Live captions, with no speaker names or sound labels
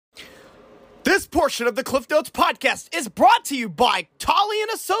This portion of the Cliff Notes podcast is brought to you by Tolley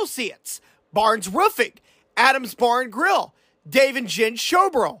 & Associates, Barnes Roofing, Adams Bar and Grill, Dave and Jen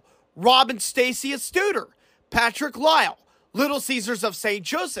Showbro, Rob and Stacy Studer, Patrick Lyle, Little Caesars of St.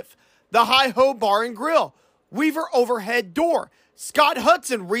 Joseph, The Hi Ho Bar and Grill, Weaver Overhead Door, Scott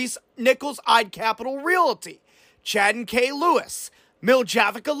Hudson, Reese Nichols Ide Capital Realty, Chad and Kay Lewis, Mill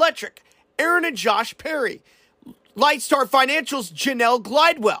Javik Electric, Aaron and Josh Perry, Lightstar Financial's Janelle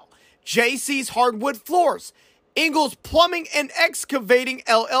Glidewell, JC's Hardwood Floors, Ingles Plumbing and Excavating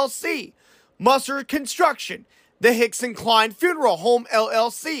LLC, Musser Construction, the Hickson Klein Funeral Home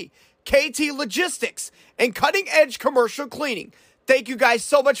LLC, KT Logistics, and Cutting Edge Commercial Cleaning. Thank you guys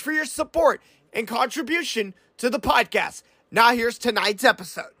so much for your support and contribution to the podcast. Now here's tonight's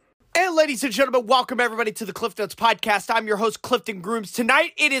episode. And ladies and gentlemen, welcome everybody to the Cliff Notes podcast. I'm your host, Clifton Grooms.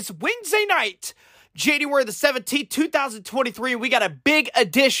 Tonight, it is Wednesday night, January the 17th, 2023. We got a big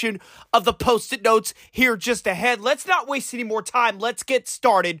edition of the Post-it Notes here just ahead. Let's not waste any more time. Let's get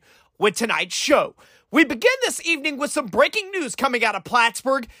started with tonight's show. We begin this evening with some breaking news coming out of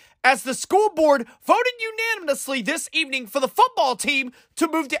Plattsburg as the school board voted unanimously this evening for the football team to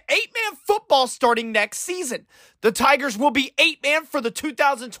move to 8-man football starting next season. The Tigers will be 8-man for the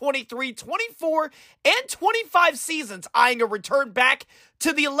 2023, 24, and 25 seasons, eyeing a return back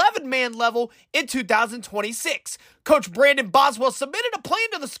to the 11-man level in 2026. Coach Brandon Boswell submitted a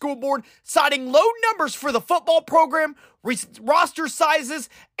plan to the school board citing low numbers for the football program, roster sizes,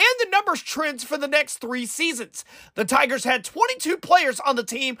 and the numbers trends for the next 3 seasons. The Tigers had 22 players on the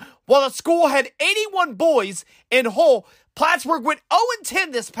team, while the school had 81 boys in whole. Plattsburg went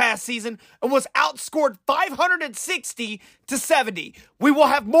 0-10 this past season and was outscored 560-70. We will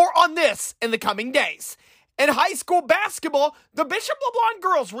have more on this in the coming days. In high school basketball, the Bishop LeBlond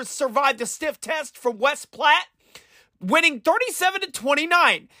girls survived a stiff test from West Platte, winning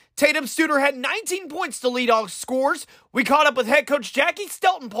 37-29. Tatum Studer had 19 points to lead all scores. We caught up with head coach Jackie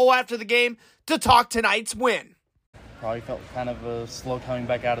Steltenpohl after the game to talk tonight's win. Probably felt kind of a slow coming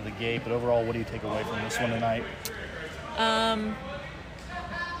back out of the gate, but overall, what do you take away from this one tonight?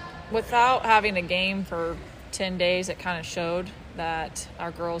 Without having a game for 10 days, it kind of showed that our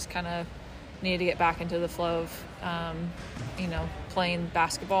girls kind of needed to get back into the flow of, playing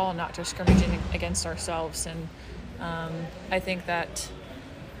basketball and not just scrimmaging against ourselves. And I think that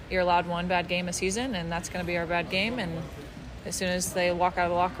you're allowed one bad game a season, and that's going to be our bad game. And as soon as they walk out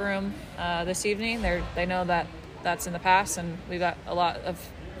of the locker room this evening, they know that that's in the past, and we've got a lot of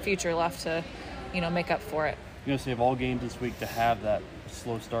future left to, make up for it. You have all games this week to have that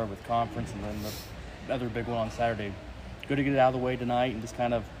slow start with conference and then the other big one on Saturday. Good to get it out of the way tonight and just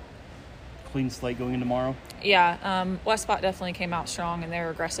kind of clean slate going into tomorrow? Yeah, West Spot definitely came out strong, and they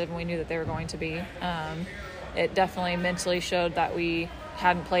were aggressive, and we knew that they were going to be. It definitely mentally showed that we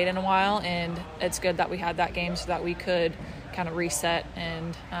hadn't played in a while, and it's good that we had that game so that we could kind of reset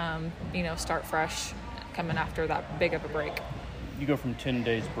and, start fresh coming after that big of a break. You go from 10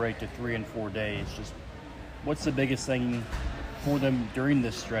 days break to 3 and 4 days. Just what's the biggest thing for them during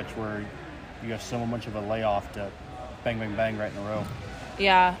this stretch where you got so much of a layoff to bang, bang, bang right in a row?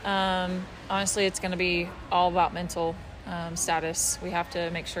 Yeah, honestly, it's going to be all about mental status. We have to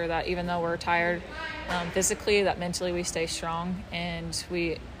make sure that even though we're tired physically, that mentally we stay strong, and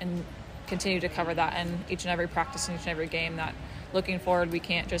we continue to cover that in each and every practice and each and every game, that looking forward, we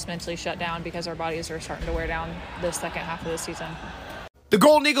can't just mentally shut down because our bodies are starting to wear down the second half of the season. The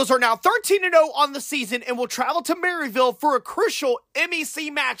Golden Eagles are now 13-0 on the season and will travel to Maryville for a crucial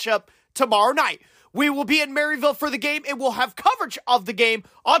MEC matchup tomorrow night. We will be in Maryville for the game, and we'll have coverage of the game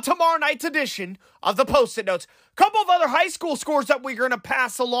on tomorrow night's edition of the Post-it Notes. A couple of other high school scores that we're going to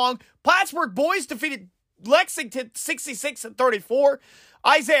pass along. Plattsburg boys defeated Lexington 66-34.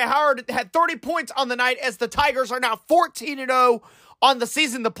 Isaiah Howard had 30 points on the night as the Tigers are now 14-0 on the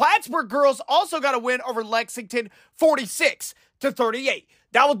season. The Plattsburg girls also got a win over Lexington 46-38.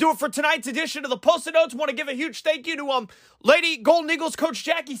 That will do it for tonight's edition of the Post-it Notes. Want to give a huge thank you to Lady Golden Eagles coach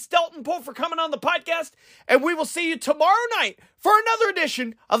Jackie Steltenpohl for coming on the podcast, and we will see you tomorrow night for another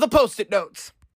edition of the Post-it Notes.